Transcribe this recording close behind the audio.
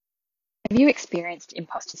Have you experienced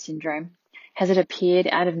imposter syndrome? Has it appeared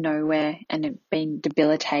out of nowhere and it been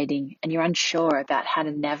debilitating, and you're unsure about how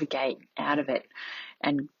to navigate out of it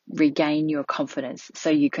and regain your confidence so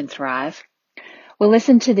you can thrive? Well,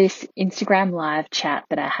 listen to this Instagram live chat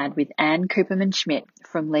that I had with Anne Cooperman Schmidt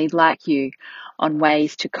from Lead Like You on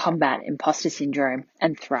ways to combat imposter syndrome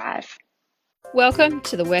and thrive. Welcome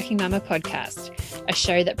to the Working Mama podcast, a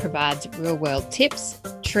show that provides real-world tips,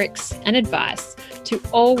 tricks, and advice to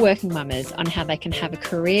all working mamas on how they can have a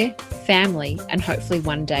career, family, and hopefully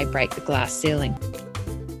one day break the glass ceiling.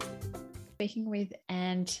 Speaking with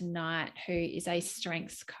Anne tonight, who is a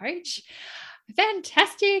strengths coach.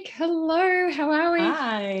 Fantastic. Hello, how are we?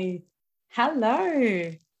 Hi.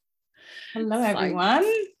 Hello. Hello, everyone.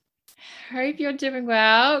 Hope you're doing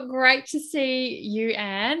well. Great to see you,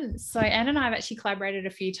 Anne. So Anne and I have actually collaborated a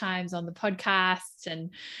few times on the podcast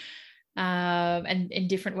and in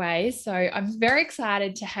different ways. So I'm very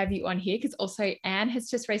excited to have you on here because also Anne has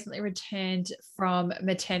just recently returned from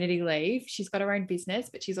maternity leave. She's got her own business,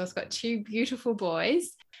 but she's also got two beautiful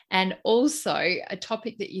boys. And also a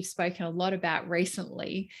topic that you've spoken a lot about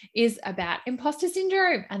recently is about imposter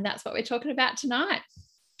syndrome. And that's what we're talking about tonight.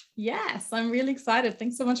 Yes, I'm really excited.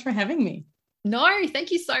 Thanks so much for having me. No,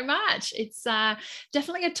 thank you so much. It's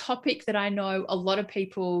definitely a topic that I know a lot of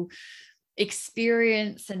people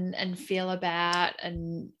experience and feel about,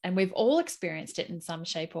 and we've all experienced it in some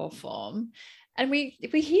shape or form. And we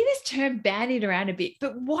hear this term bandied around a bit,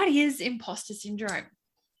 but what is imposter syndrome?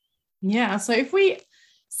 Yeah, so if we,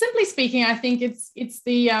 simply speaking, I think it's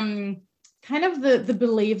the kind of the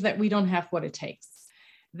belief that we don't have what it takes,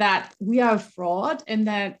 that we are a fraud, and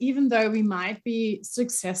that even though we might be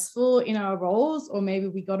successful in our roles, or maybe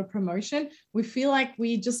we got a promotion, we feel like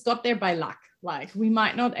we just got there by luck. Like we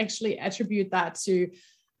might not actually attribute that to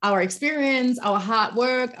our experience, our hard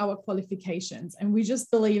work, our qualifications. And we just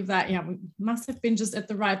believe that, we must have been just at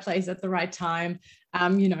the right place at the right time.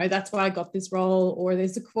 That's why I got this role, or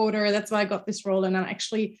there's a quota, that's why I got this role. And I'm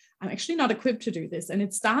actually not equipped to do this. And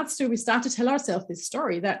we start to tell ourselves this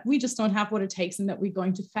story that we just don't have what it takes and that we're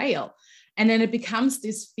going to fail. And then it becomes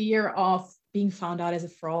this fear of being found out as a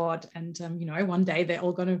fraud. And, one day they're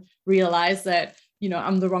all going to realize that,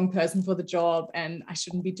 I'm the wrong person for the job and I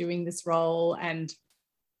shouldn't be doing this role. And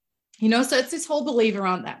so it's this whole belief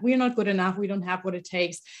around that we're not good enough, we don't have what it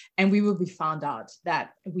takes, and we will be found out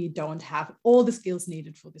that we don't have all the skills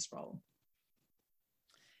needed for this role.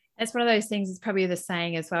 It's one of those things, it's probably the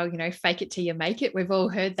saying as well, fake it till you make it. We've all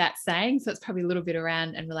heard that saying. So it's probably a little bit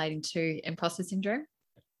around and relating to imposter syndrome.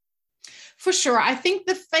 For sure. I think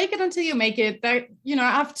the fake it until you make it, that,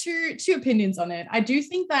 I have two opinions on it. I do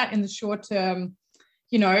think that in the short term,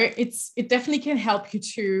 it definitely can help you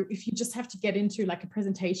to, if you just have to get into like a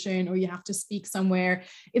presentation or you have to speak somewhere,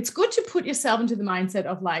 it's good to put yourself into the mindset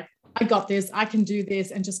of like, I got this, I can do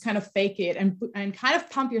this, and just kind of fake it and kind of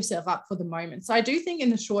pump yourself up for the moment. So I do think in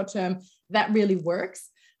the short term that really works.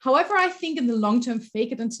 However, I think in the long term,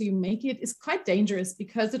 fake it until you make it is quite dangerous,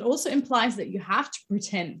 because it also implies that you have to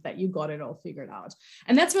pretend that you got it all figured out.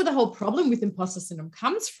 And that's where the whole problem with imposter syndrome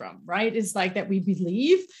comes from, right? It's like that we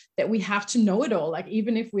believe that we have to know it all. Like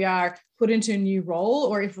even if we are put into a new role,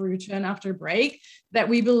 or if we return after a break, that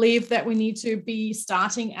we believe that we need to be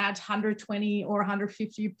starting at 120 or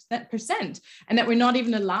 150%, and that we're not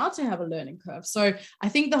even allowed to have a learning curve. So I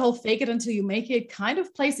think the whole fake it until you make it kind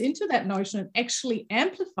of plays into that notion and actually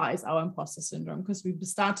amplifies our imposter syndrome, because we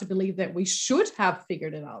start to believe that we should have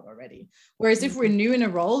figured it out already. Whereas if we're new in a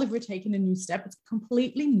role, if we're taking a new step, it's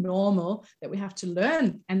completely normal that we have to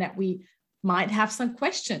learn and that we might have some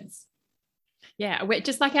questions. Yeah, we're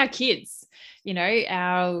just like our kids,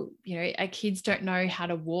 our kids don't know how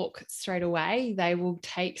to walk straight away. They will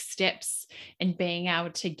take steps in being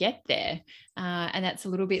able to get there. And that's a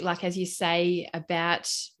little bit like, as you say,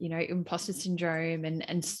 about, imposter syndrome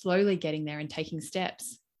and slowly getting there and taking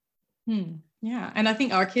steps. Yeah. And I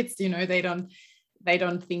think our kids, they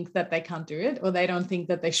don't think that they can't do it, or they don't think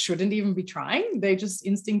that they shouldn't even be trying. They just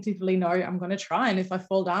instinctively know, I'm going to try. And if I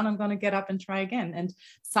fall down, I'm going to get up and try again. And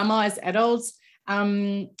somehow as adults,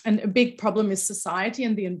 and a big problem is society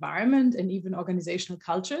and the environment and even organizational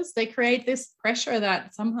cultures. They create this pressure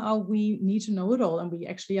that somehow we need to know it all, and we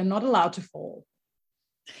actually are not allowed to fall.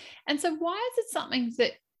 And so why is it something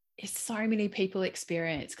that so many people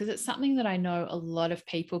experience? Because it's something that I know a lot of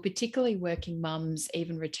people, particularly working mums,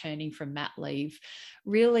 even returning from mat leave,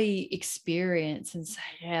 really experience and say,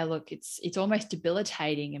 yeah, look, it's almost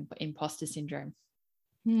debilitating, imposter syndrome.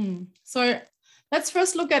 So let's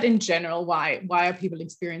first look at in general, why are people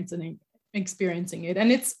experiencing it?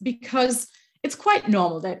 And it's because it's quite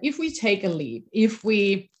normal that if we take a leap, if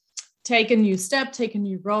we take a new step, take a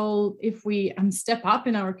new role, if we step up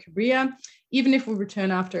in our career, even if we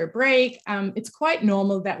return after a break, it's quite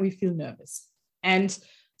normal that we feel nervous. And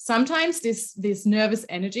sometimes this nervous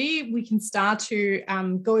energy, we can start to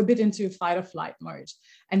go a bit into fight or flight mode.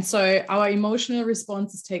 And so our emotional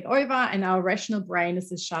responses take over and our rational brain is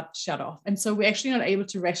just shut off. And so we're actually not able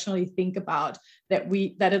to rationally think about that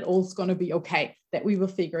it all's going to be okay, that we will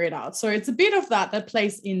figure it out. So it's a bit of that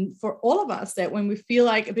plays in for all of us, that when we feel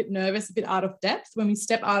like a bit nervous, a bit out of depth, when we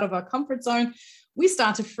step out of our comfort zone, we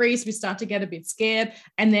start to freeze, we start to get a bit scared,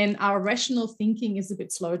 and then our rational thinking is a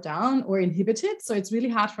bit slowed down or inhibited. So it's really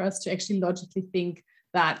hard for us to actually logically think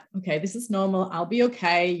that, okay, this is normal, I'll be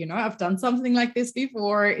okay, you know, I've done something like this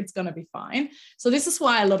before, it's going to be fine. So this is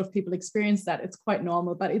why a lot of people experience that. It's quite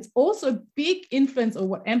normal, but it's also a big influence, or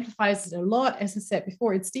what amplifies it a lot, as I said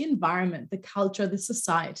before, it's the environment, the culture, the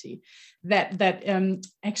society that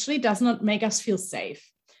actually does not make us feel safe.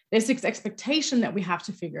 There's this expectation that we have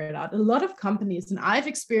to figure it out. A lot of companies, and I've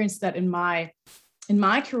experienced that in my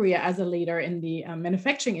career as a leader in the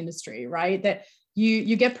manufacturing industry, right? That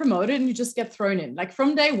you get promoted and you just get thrown in. Like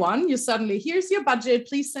from day one, you suddenly, here's your budget,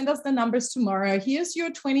 please send us the numbers tomorrow. Here's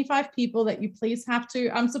your 25 people that you please have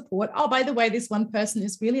to support. Oh, by the way, this one person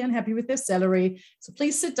is really unhappy with their salary, so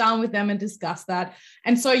please sit down with them and discuss that.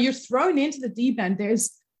 And so you're thrown into the deep end.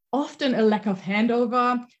 There's often a lack of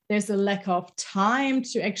handover. There's a lack of time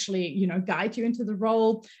to actually, you know, guide you into the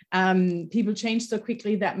role. People change so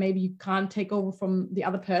quickly that maybe you can't take over from the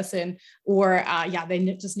other person, or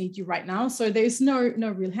they just need you right now. So there's no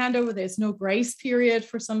real handover. There's no grace period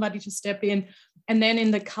for somebody to step in. And then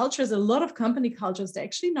in the cultures, a lot of company cultures, they're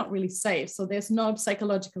actually not really safe. So there's no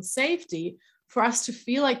psychological safety for us to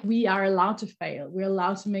feel like we are allowed to fail, we're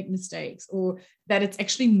allowed to make mistakes, or that it's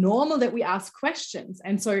actually normal that we ask questions.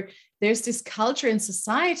 And so there's this culture in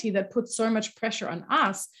society that puts so much pressure on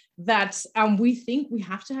us that we think we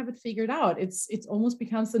have to have it figured out. It's almost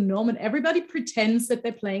becomes the norm, and everybody pretends that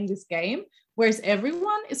they're playing this game, whereas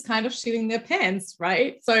everyone is kind of shitting their pants,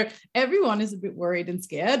 right? So everyone is a bit worried and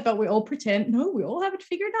scared, but we all pretend, no, we all have it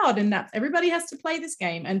figured out, and that everybody has to play this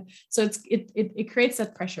game. And so it creates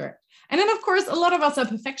that pressure. And then, of course, a lot of us are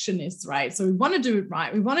perfectionists, right? So we want to do it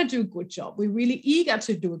right. We want to do a good job. We're really eager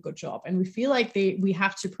to do a good job. And we feel like we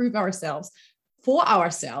have to prove ourselves,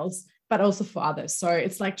 but also for others. So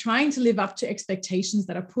it's like trying to live up to expectations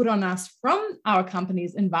that are put on us from our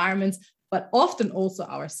company's environments, but often also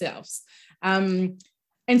ourselves. And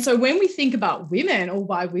so when we think about women, or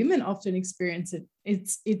why women often experience it,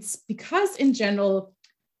 it's because in general,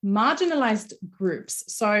 marginalized groups,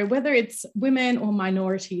 so whether it's women or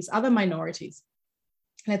minorities, other minorities,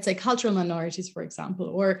 let's say cultural minorities, for example,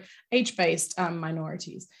 or age-based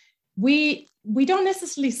minorities, we don't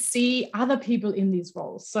necessarily see other people in these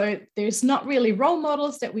roles. So there's not really role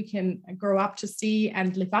models that we can grow up to see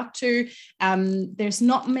and live up to. There's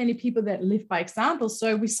not many people that live by example.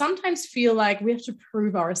 So we sometimes feel like we have to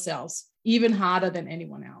prove ourselves even harder than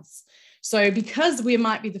anyone else. So because we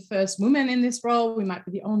might be the first woman in this role, we might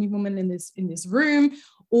be the only woman in this room,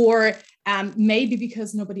 or maybe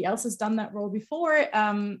because nobody else has done that role before,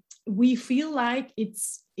 we feel like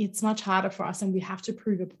it's much harder for us, and we have to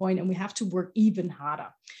prove a point, and we have to work even harder.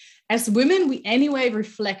 As women, we anyway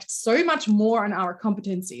reflect so much more on our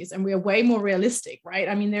competencies, and we are way more realistic, right?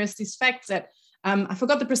 I mean, there's this fact that I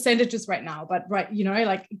forgot the percentages right now, but right, you know,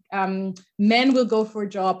 like men will go for a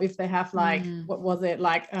job if they have like, what was it?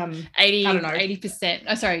 Like 80%.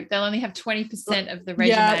 Oh, sorry. They'll only have 20% of the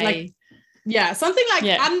resume. Something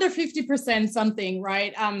like under 50% something,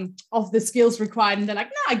 right? Of the skills required. And they're like,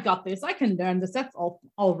 no, I got this. I can learn this. That's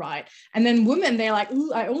all right. And then women, they're like,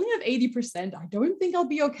 ooh, I only have 80%. I don't think I'll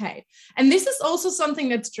be okay. And this is also something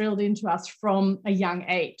that's drilled into us from a young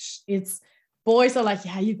age. It's boys are like,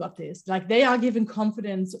 yeah, you got this. Like they are given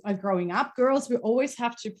confidence growing up. Girls, we always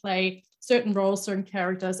have to play certain roles, certain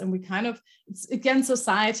characters. And we it's again,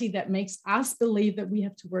 society that makes us believe that we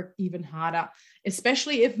have to work even harder,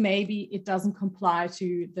 especially if maybe it doesn't comply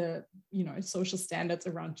to the, you know, social standards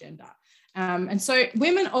around gender. And so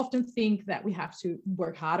women often think that we have to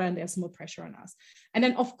work harder and there's more pressure on us. And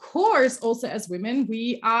then, of course, also as women,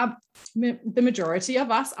 the majority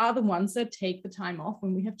of us are the ones that take the time off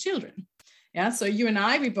when we have children. Yeah, so you and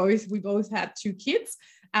I, we both had 2 kids.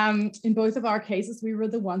 In both of our cases, we were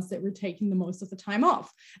the ones that were taking the most of the time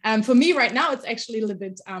off. For me right now, it's actually a little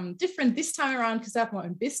bit different this time around because I have my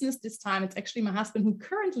own business this time. It's actually my husband who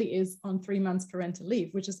currently is on 3 months parental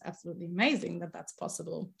leave, which is absolutely amazing that that's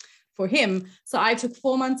possible for him. So I took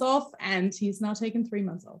 4 months off and he's now taken 3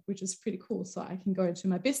 months off, which is pretty cool. So I can go into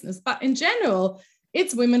my business. But in general,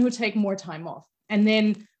 it's women who take more time off. And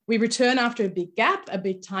then We return after a big gap, a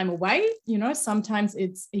big time away. Sometimes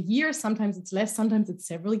it's a year, sometimes it's less, sometimes it's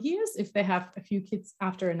several years if they have a few kids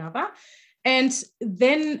after another. And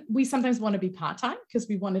then we sometimes want to be part-time because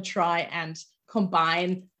we want to try and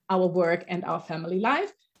combine our work and our family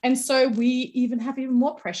life. And so we even have even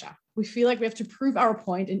more pressure. We feel like we have to prove our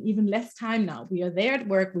point in even less time now. We are there at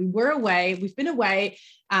work. We were away. We've been away.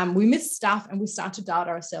 We miss stuff, and we start to doubt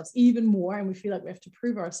ourselves even more. And we feel like we have to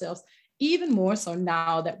prove ourselves even more so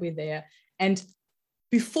now that we're there. And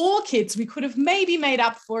before kids, we could have maybe made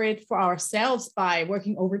up for it for ourselves by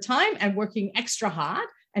working overtime and working extra hard.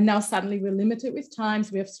 And now suddenly we're limited with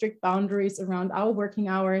times. We have strict boundaries around our working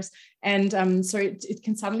hours. And so it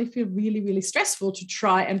can suddenly feel really, really stressful to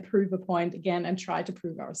try and prove a point again and try to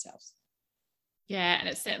prove ourselves. Yeah, and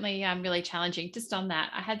it's certainly really challenging. Just on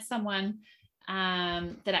that, I had someone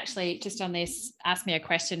that actually just on this asked me a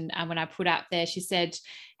question when I put up there. She said,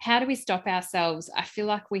 how do we stop ourselves? I feel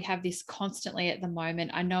like we have this constantly at the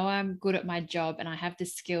moment. I know I'm good at my job and I have the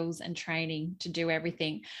skills and training to do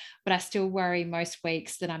everything, but I still worry most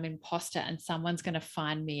weeks that I'm imposter and someone's going to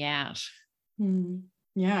find me out.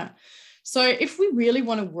 Yeah. So if we really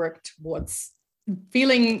want to work towards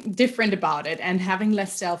feeling different about it and having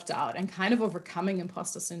less self-doubt and kind of overcoming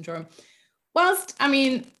imposter syndrome,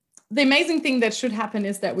 the amazing thing that should happen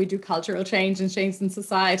is that we do cultural change and change in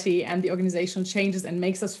society, and the organizational changes and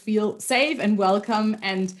makes us feel safe and welcome,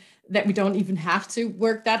 and that we don't even have to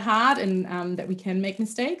work that hard, and that we can make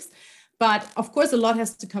mistakes. But of course, a lot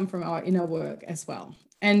has to come from our inner work as well.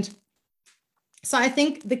 And so I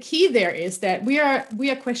think the key there is that we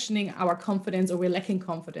are questioning our confidence, or we're lacking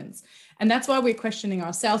confidence. And that's why we're questioning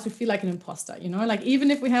ourselves. We feel like an imposter, like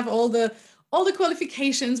even if we have all the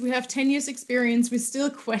qualifications, we have 10 years experience, we still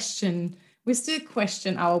question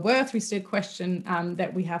our worth, we still question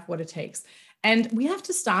that we have what it takes. And we have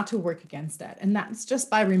to start to work against that. And that's just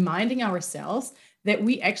by reminding ourselves that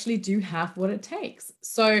we actually do have what it takes.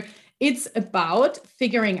 So it's about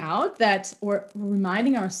figuring out that, or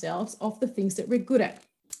reminding ourselves of the things that we're good at.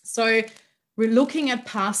 So we're looking at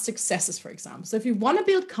past successes, for example. So if you want to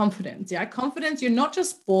build confidence, you're not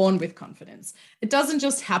just born with confidence. It doesn't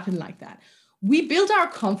just happen like that. We build our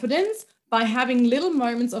confidence by having little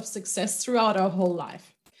moments of success throughout our whole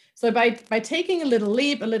life. So by taking a little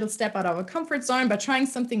leap, a little step out of our comfort zone, by trying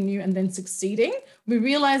something new and then succeeding, we're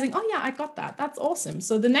realizing, oh yeah, I got that. That's awesome.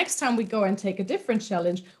 So the next time we go and take a different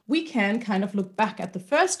challenge, we can kind of look back at the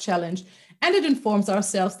first challenge, and it informs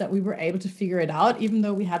ourselves that we were able to figure it out, even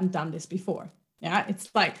though we hadn't done this before. Yeah, it's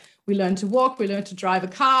like we learn to walk, we learn to drive a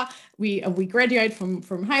car, we graduate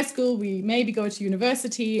from high school, we maybe go to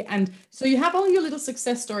university. And so you have all your little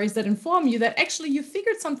success stories that inform you that actually you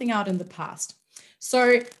figured something out in the past.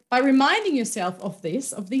 So by reminding yourself of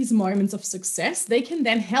these moments of success, they can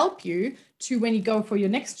then help you to, when you go for your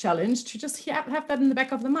next challenge, to just have that in the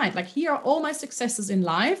back of the mind. Like, here are all my successes in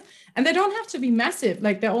life, and they don't have to be massive.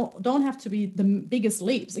 Like, don't have to be the biggest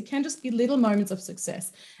leaps. It can just be little moments of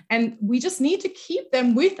success. And we just need to keep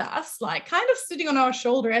them with us, like kind of sitting on our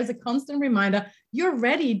shoulder as a constant reminder. You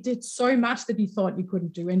already did so much that you thought you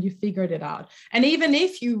couldn't do, and you figured it out. And even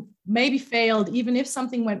if you maybe failed, even if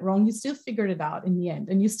something went wrong, you still figured it out in the end,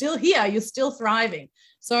 and you're still here, you're still thriving.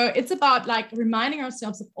 So it's about like reminding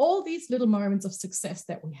ourselves of all these little moments of success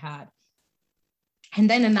that we had. And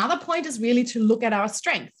then another point is really to look at our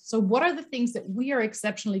strengths. So what are the things that we are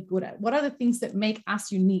exceptionally good at? What are the things that make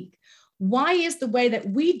us unique? Why is the way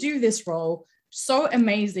that we do this role so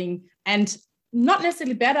amazing and not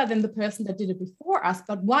necessarily better than the person that did it before us,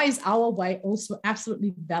 but why is our way also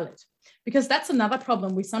absolutely valid? Because that's another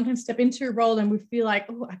problem. We sometimes step into a role and we feel like,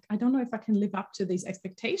 oh, I don't know if I can live up to these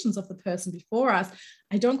expectations of the person before us.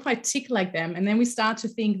 I don't quite tick like them. And then we start to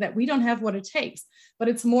think that we don't have what it takes, but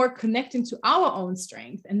it's more connecting to our own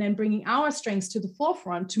strength and then bringing our strengths to the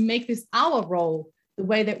forefront to make this our role, the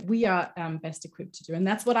way that we are best equipped to do. And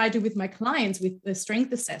that's what I do with my clients with the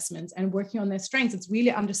strength assessments and working on their strengths. It's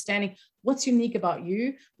really understanding what's unique about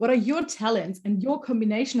you, what are your talents and your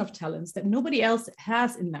combination of talents that nobody else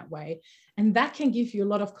has in that way. And that can give you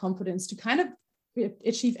a lot of confidence to kind of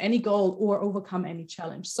achieve any goal or overcome any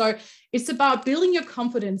challenge. So it's about building your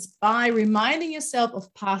confidence by reminding yourself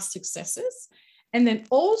of past successes, and then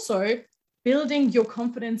also building your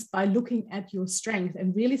confidence by looking at your strength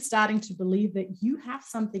and really starting to believe that you have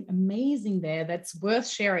something amazing there that's worth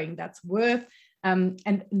sharing, that's worth,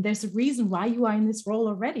 and there's a reason why you are in this role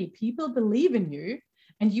already. People believe in you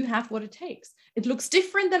and you have what it takes. It looks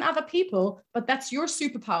different than other people, but that's your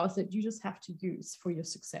superpowers that you just have to use for your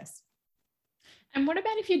success. And what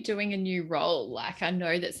about if you're doing a new role? Like, I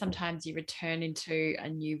know that sometimes you return into a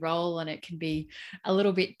new role and it can be a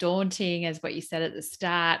little bit daunting, as what you said at the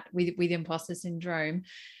start with imposter syndrome.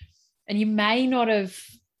 And you may not have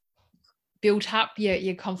built up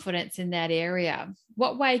your confidence in that area.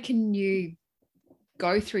 What way can you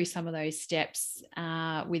go through some of those steps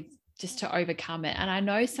with just to overcome it? And I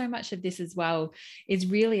know so much of this as well is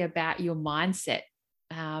really about your mindset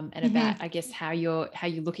and about, I guess, how you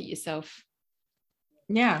look at yourself.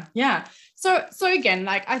 Yeah. So again,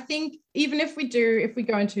 like, I think even if we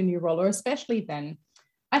go into a new role, or especially then,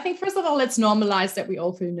 I think first of all, let's normalize that we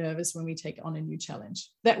all feel nervous when we take on a new challenge,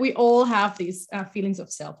 that we all have these feelings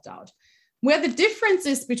of self-doubt. Where the difference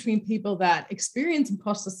is between people that experience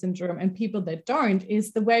imposter syndrome and people that don't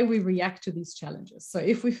is the way we react to these challenges. So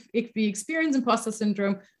if we experience imposter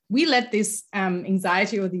syndrome, we let this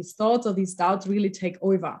anxiety or these thoughts or these doubts really take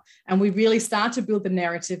over. And we really start to build the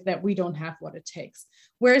narrative that we don't have what it takes.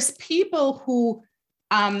 Whereas people who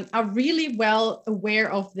are really well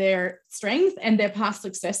aware of their strength and their past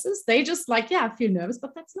successes, they just like, yeah, I feel nervous,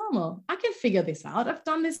 but that's normal. I can figure this out. I've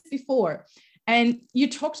done this before. And you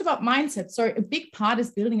talked about mindset. So a big part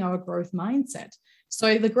is building our growth mindset.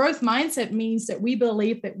 So the growth mindset means that we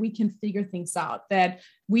believe that we can figure things out, that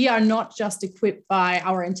we are not just equipped by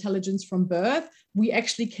our intelligence from birth. We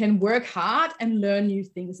actually can work hard and learn new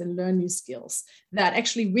things and learn new skills. That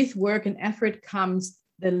actually with work and effort comes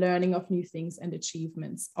the learning of new things and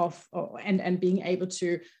achievements and being able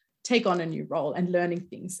to take on a new role and learning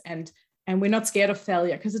things. And we're not scared of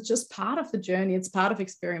failure because it's just part of the journey. It's part of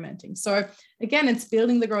experimenting. So again, it's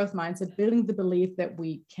building the growth mindset, building the belief that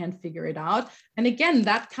we can figure it out. And again,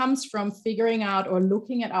 that comes from figuring out or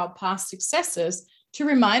looking at our past successes to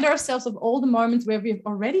remind ourselves of all the moments where we've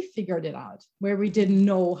already figured it out, where we didn't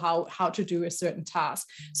know how to do a certain task.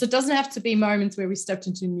 So it doesn't have to be moments where we stepped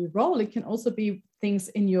into a new role. It can also be things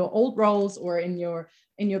in your old roles or in your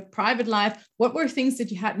private life. What were things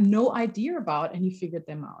that you had no idea about and you figured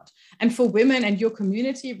them out? And for women and your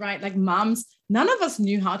community, right, like moms, none of us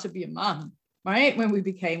knew how to be a mom, right, when we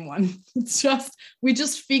became one. It's just, we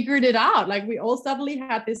just figured it out. Like we all suddenly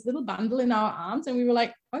had this little bundle in our arms and we were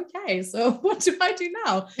like, okay, so what do I do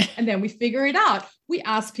now? And then we figure it out. We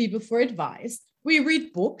ask people for advice. We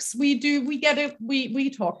read books. We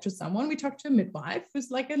talk to someone. We talk to a midwife who's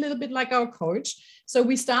like a little bit like our coach. So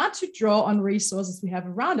we start to draw on resources we have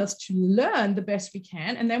around us to learn the best we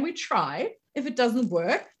can. And then we try. If it doesn't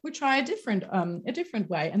work, we try a different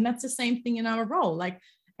way. And that's the same thing in our role.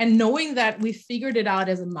 And knowing that we figured it out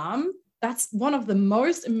as a mom, that's one of the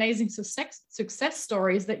most amazing success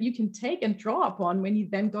stories that you can take and draw upon when you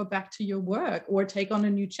then go back to your work or take on a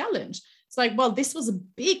new challenge. It's like, well, this was a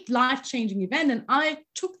big life-changing event and I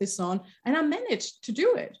took this on and I managed to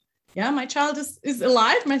do it. Yeah, my child is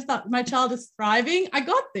alive. My child is thriving. I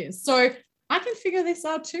got this. So I can figure this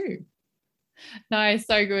out too. No,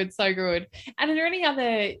 so good, so good. And are there any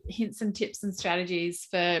other hints and tips and strategies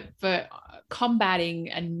for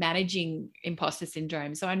combating and managing imposter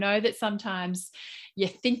syndrome? So I know that sometimes you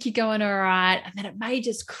think you're going all right, and then it may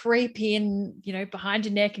just creep in, behind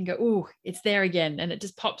your neck and go, oh, it's there again, and it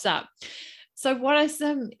just pops up. So what are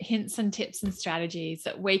some hints and tips and strategies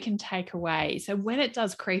that we can take away? So when it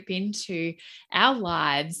does creep into our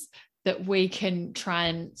lives, that we can try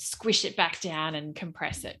and squish it back down and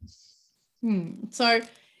compress it. So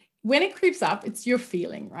when it creeps up, it's your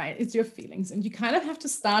feeling, right? It's your feelings. And you kind of have to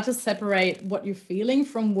start to separate what you're feeling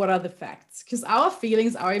from what are the facts. Because our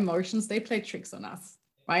feelings, our emotions, they play tricks on us,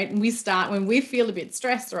 right? And when we feel a bit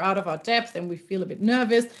stressed or out of our depth and we feel a bit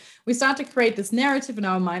nervous, we start to create this narrative in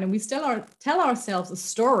our mind and we tell ourselves a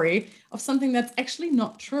story of something that's actually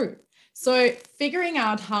not true. So figuring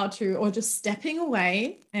out how to, or just stepping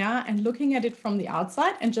away, and looking at it from the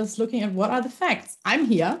outside and just looking at what are the facts. I'm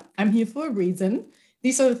here for a reason.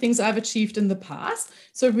 These are the things I've achieved in the past.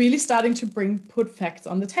 So really starting to put facts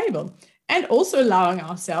on the table and also allowing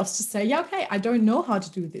ourselves to say, yeah, okay, I don't know how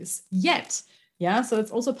to do this yet. Yeah. So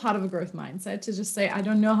it's also part of a growth mindset to just say, I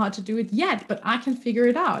don't know how to do it yet, but I can figure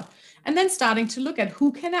it out. And then starting to look at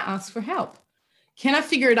who can I ask for help? Can I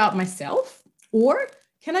figure it out myself? Or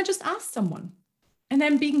can I just ask someone? And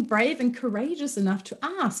then being brave and courageous enough to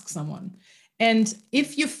ask someone. And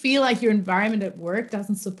if you feel like your environment at work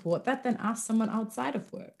doesn't support that, then ask someone outside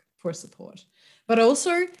of work for support. But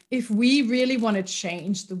also, if we really want to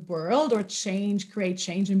change the world or create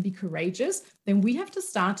change and be courageous, then we have to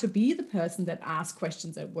start to be the person that asks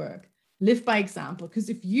questions at work. Live by example, because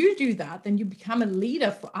if you do that, then you become a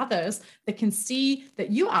leader for others that can see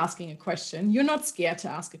that you're asking a question. You're not scared to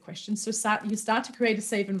ask a question. So you start to create a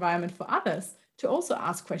safe environment for others to also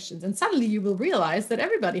ask questions. And suddenly you will realize that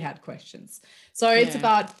everybody had questions. So it's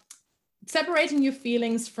about separating your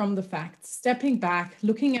feelings from the facts, stepping back,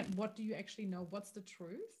 looking at what do you actually know, what's the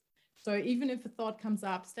truth. So even if a thought comes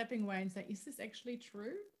up, stepping away and say, is this actually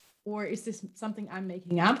true? Or is this something I'm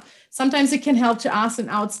making up? Sometimes it can help to ask an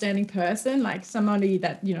outstanding person, like somebody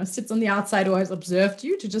that, you know, sits on the outside or has observed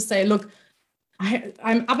you, to just say, look,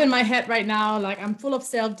 I'm up in my head right now. Like, I'm full of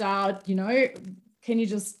self-doubt, you know, can you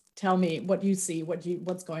just tell me what you see,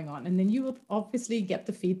 what's going on? And then you will obviously get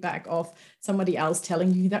the feedback of somebody else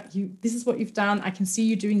telling you that this is what you've done. I can see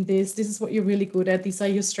you doing this. This is what you're really good at. These are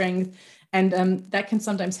your strengths. And that can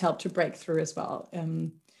sometimes help to break through as well.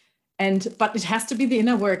 But it has to be the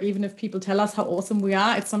inner work. Even if people tell us how awesome we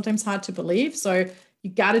are, it's sometimes hard to believe. So you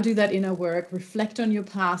got to do that inner work, reflect on your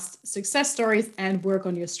past success stories, and work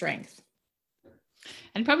on your strength.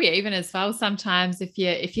 And probably even as well, sometimes if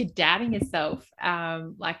you're doubting yourself,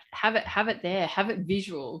 like have it there, have it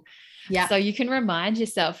visual. Yeah. So you can remind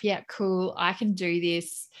yourself, yeah, cool, I can do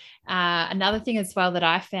this. Another thing as well that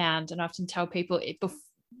I found, and I often tell people,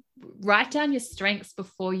 write down your strengths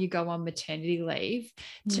before you go on maternity leave,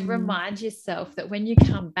 to remind yourself that when you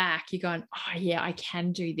come back, you're going, oh yeah, I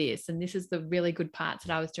can do this. And this is the really good parts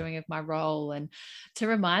that I was doing of my role. And to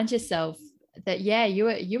remind yourself that, yeah,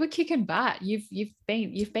 you were kicking butt. You've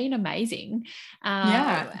been amazing.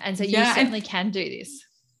 And so you certainly can do this.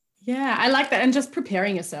 Yeah, I like that. And just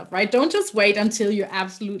preparing yourself, right? Don't just wait until you're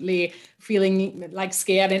absolutely feeling like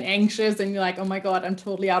scared and anxious and you're like, oh my God, I'm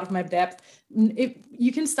totally out of my depth. If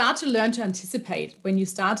you can start to learn to anticipate when you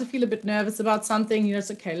start to feel a bit nervous about something, you're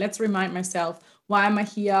just, okay, let's remind myself, why am I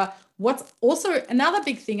here? What's also another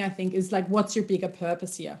big thing, I think, is like, what's your bigger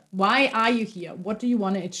purpose here? Why are you here? What do you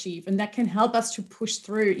want to achieve? And that can help us to push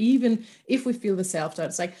through, even if we feel the self-doubt.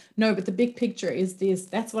 It's like, no, but the big picture is this.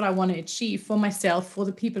 That's what I want to achieve for myself, for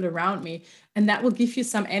the people around me. And that will give you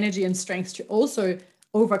some energy and strength to also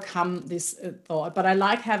overcome this thought. But I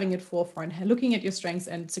like having it forefront, looking at your strengths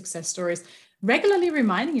and success stories, regularly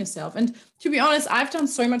reminding yourself. And to be honest, I've done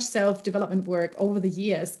so much self-development work over the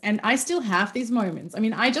years, and I still have these moments. I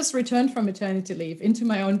mean, I just returned from maternity leave into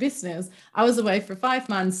my own business. I was away for 5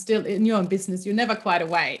 months. Still in your own business, you're never quite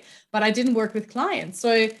away, but I didn't work with clients.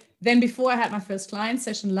 So then before I had my first client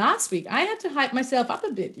session last week, I had to hype myself up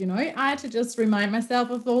a bit. You know, I had to just remind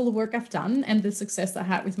myself of all the work I've done and the success I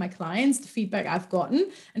had with my clients, the feedback I've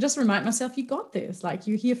gotten, and just remind myself, you got this. Like,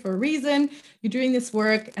 you're here for a reason. You're doing this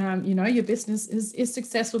work. You know, your business is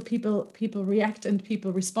successful. People react and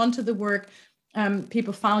people respond to the work.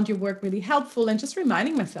 People found your work really helpful, and just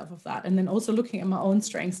reminding myself of that. And then also looking at my own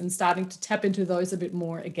strengths and starting to tap into those a bit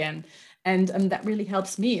more again. And that really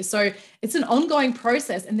helps me. So it's an ongoing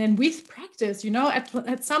process. And then with practice, you know,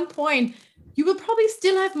 at some point, you will probably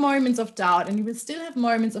still have moments of doubt, and you will still have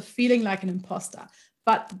moments of feeling like an imposter.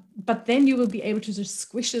 But then you will be able to just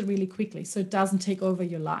squish it really quickly so it doesn't take over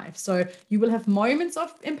your life. So you will have moments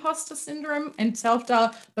of imposter syndrome and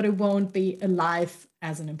self-doubt, but it won't be alive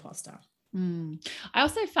as an imposter. I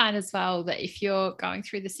also find as well that if you're going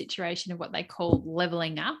through the situation of what they call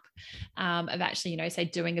leveling up, of actually, you know, say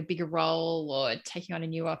doing a bigger role or taking on a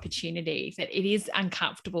new opportunity, that it is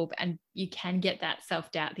uncomfortable and you can get that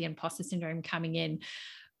self-doubt, the imposter syndrome coming in.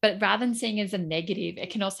 But rather than seeing it as a negative, it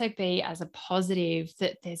can also be as a positive,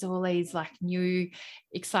 that there's all these like new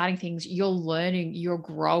exciting things you're learning, you're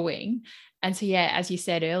growing. And so, yeah, as you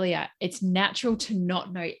said earlier, it's natural to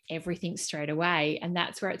not know everything straight away. And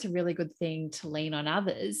that's where it's a really good thing to lean on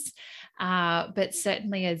others. But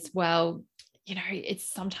certainly as well, you know,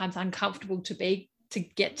 it's sometimes uncomfortable to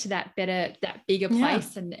get to that bigger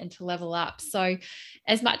place and to level up. So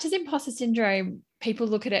as much as imposter syndrome, people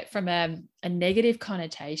look at it from a negative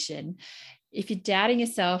connotation. If you're doubting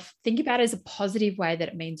yourself, think about it as a positive way, that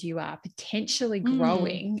it means you are potentially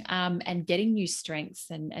growing and getting new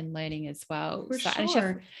strengths and learning as well. For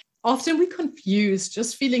sure. Often we confuse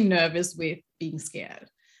just feeling nervous with being scared,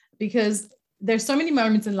 because there's so many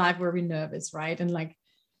moments in life where we're nervous, right? And like,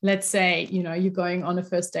 let's say, you know, you're going on a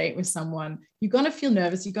first date with someone, you're going to feel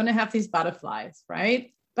nervous. You're going to have these butterflies,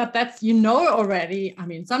 right? But that's, you know, already, I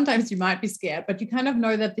mean, sometimes you might be scared, but you kind of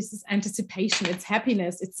know that this is anticipation. It's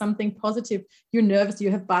happiness. It's something positive. You're nervous.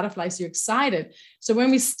 You have butterflies. You're excited. So when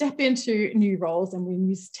we step into new roles and when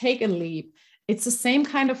we take a leap, it's the same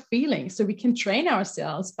kind of feeling. So we can train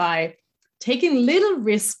ourselves by taking little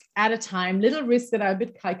risk at a time, little risks that are a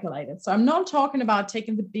bit calculated. So I'm not talking about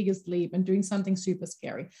taking the biggest leap and doing something super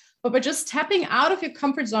scary, but by just tapping out of your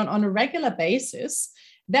comfort zone on a regular basis,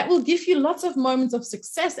 that will give you lots of moments of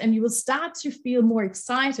success, and you will start to feel more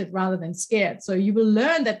excited rather than scared. So you will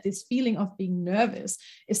learn that this feeling of being nervous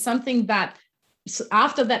is something that so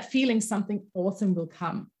after that feeling, something awesome will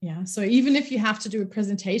come. Yeah. So even if you have to do a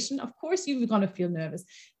presentation, of course you're going to feel nervous.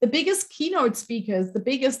 The biggest keynote speakers, the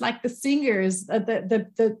biggest, like the singers,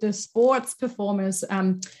 the sports performers,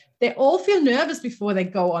 they all feel nervous before they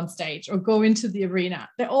go on stage or go into the arena.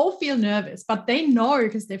 They all feel nervous, but they know,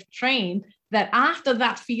 because they've trained, that after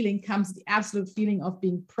that feeling comes the absolute feeling of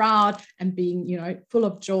being proud and being, full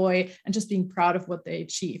of joy and just being proud of what they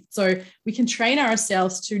achieved. So we can train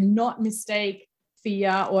ourselves to not mistake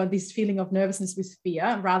fear or this feeling of nervousness with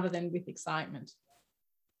fear rather than with excitement.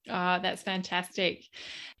 Oh, that's fantastic.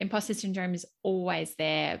 Imposter syndrome is always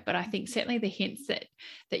there, but I think certainly the hints that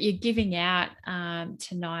you're giving out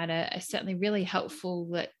tonight are certainly really helpful,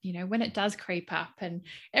 that, when it does creep up, and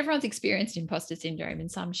everyone's experienced imposter syndrome in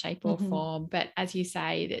some shape or form, but as you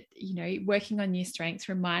say, that, working on your strengths,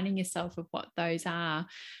 reminding yourself of what those are,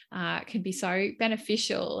 can be so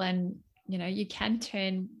beneficial. And, you can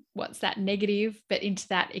turn what's that negative, but into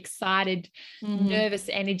that excited, nervous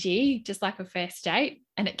energy, just like a first date.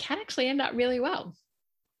 And it can actually end up really well.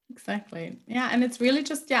 Exactly. Yeah. And it's really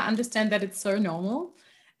just, understand that it's so normal,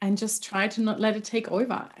 and just try to not let it take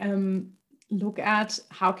over. Look at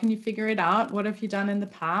how can you figure it out? What have you done in the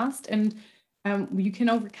past? And you can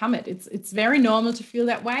overcome it. It's very normal to feel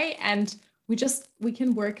that way. And we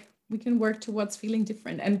can work towards feeling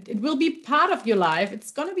different, and it will be part of your life.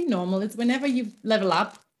 It's going to be normal. It's whenever you level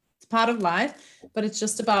up, it's part of life, but it's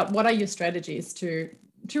just about what are your strategies to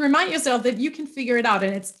remind yourself that you can figure it out.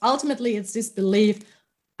 And it's this belief,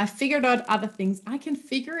 I figured out other things. I can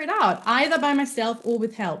figure it out either by myself or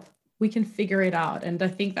with help. We can figure it out. And I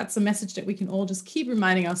think that's a message that we can all just keep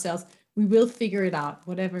reminding ourselves. We will figure it out,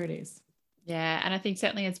 whatever it is. Yeah. And I think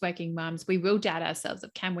certainly as working mums, we will doubt ourselves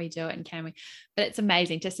of, can we do it? And can we? But it's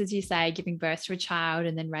amazing. Just as you say, giving birth to a child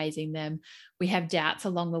and then raising them, we have doubts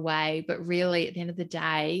along the way, but really at the end of the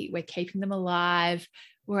day, we're keeping them alive.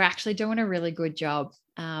 We're actually doing a really good job.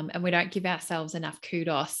 And we don't give ourselves enough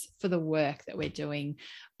kudos for the work that we're doing,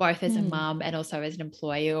 both as a mum and also as an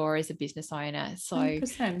employee or as a business owner. So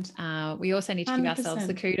 100%. We also need to give ourselves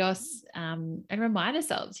the kudos and remind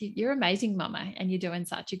ourselves, you're amazing, mama, and you're doing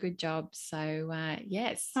such a good job. So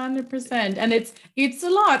yes. 100%. And it's a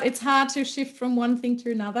lot. It's hard to shift from one thing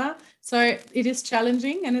to another. So it is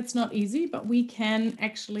challenging and it's not easy, but we can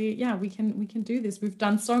actually, we can do this. We've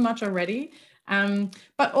done so much already.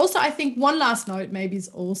 But also I think one last note maybe is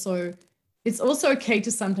also, it's also okay to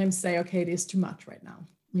sometimes say, okay, it is too much right now.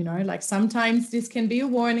 Like sometimes this can be a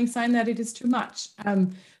warning sign that it is too much.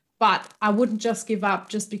 But I wouldn't just give up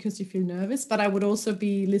just because you feel nervous, but I would also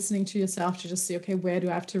be listening to yourself to just say, okay, where do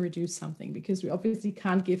I have to reduce something? Because we obviously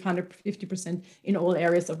can't give 150% in all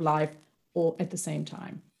areas of life all at the same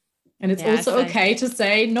time. And it's also okay to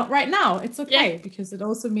say, not right now. It's okay, because it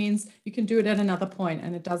also means you can do it at another point.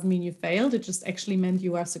 And it doesn't mean you failed. It just actually meant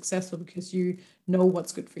you are successful because you know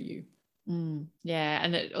what's good for you. Yeah.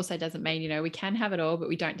 And it also doesn't mean, we can have it all, but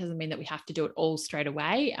doesn't mean that we have to do it all straight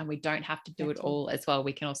away. And we don't have to do it all as well.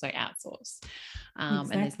 We can also outsource. And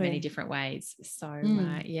there's many different ways. So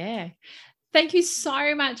Thank you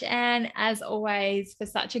so much, Anne, as always, for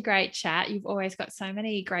such a great chat. You've always got so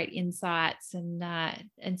many great insights and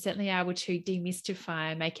certainly able to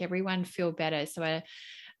demystify, make everyone feel better. So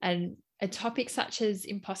a topic such as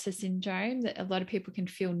imposter syndrome that a lot of people can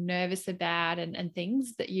feel nervous about and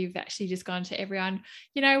things that you've actually just gone to everyone,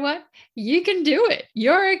 you know what? You can do it.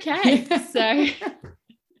 You're okay. So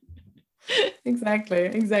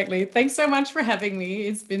Exactly. Thanks so much for having me.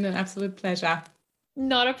 It's been an absolute pleasure.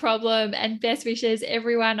 Not a problem. And best wishes,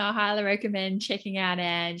 everyone. I highly recommend checking out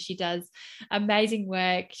Anne. She does amazing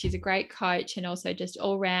work. She's a great coach and also just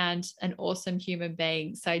all around an awesome human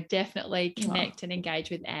being. So definitely connect and engage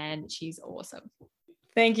with Anne. She's awesome.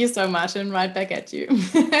 Thank you so much. And right back at you.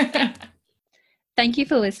 Thank you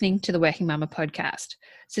for listening to the Working Mama podcast.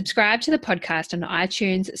 Subscribe to the podcast on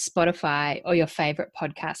iTunes, Spotify, or your favorite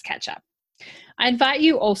podcast catcher. I invite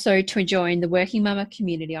you also to join the Working Mama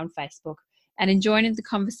community on Facebook and join in the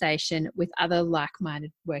conversation with other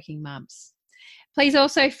like-minded working mums. Please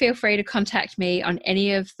also feel free to contact me on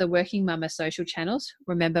any of the Working Mama social channels.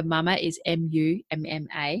 Remember, Mama is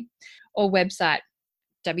MUMMA, or website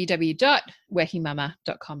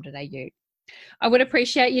www.workingmama.com.au. I would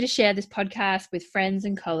appreciate you to share this podcast with friends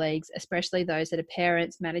and colleagues, especially those that are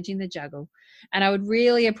parents managing the juggle. And I would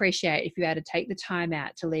really appreciate if you had to take the time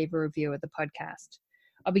out to leave a review of the podcast.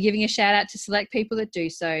 I'll be giving a shout out to select people that do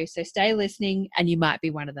so stay listening and you might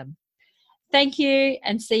be one of them. Thank you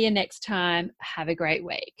and see you next time. Have a great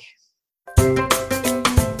week.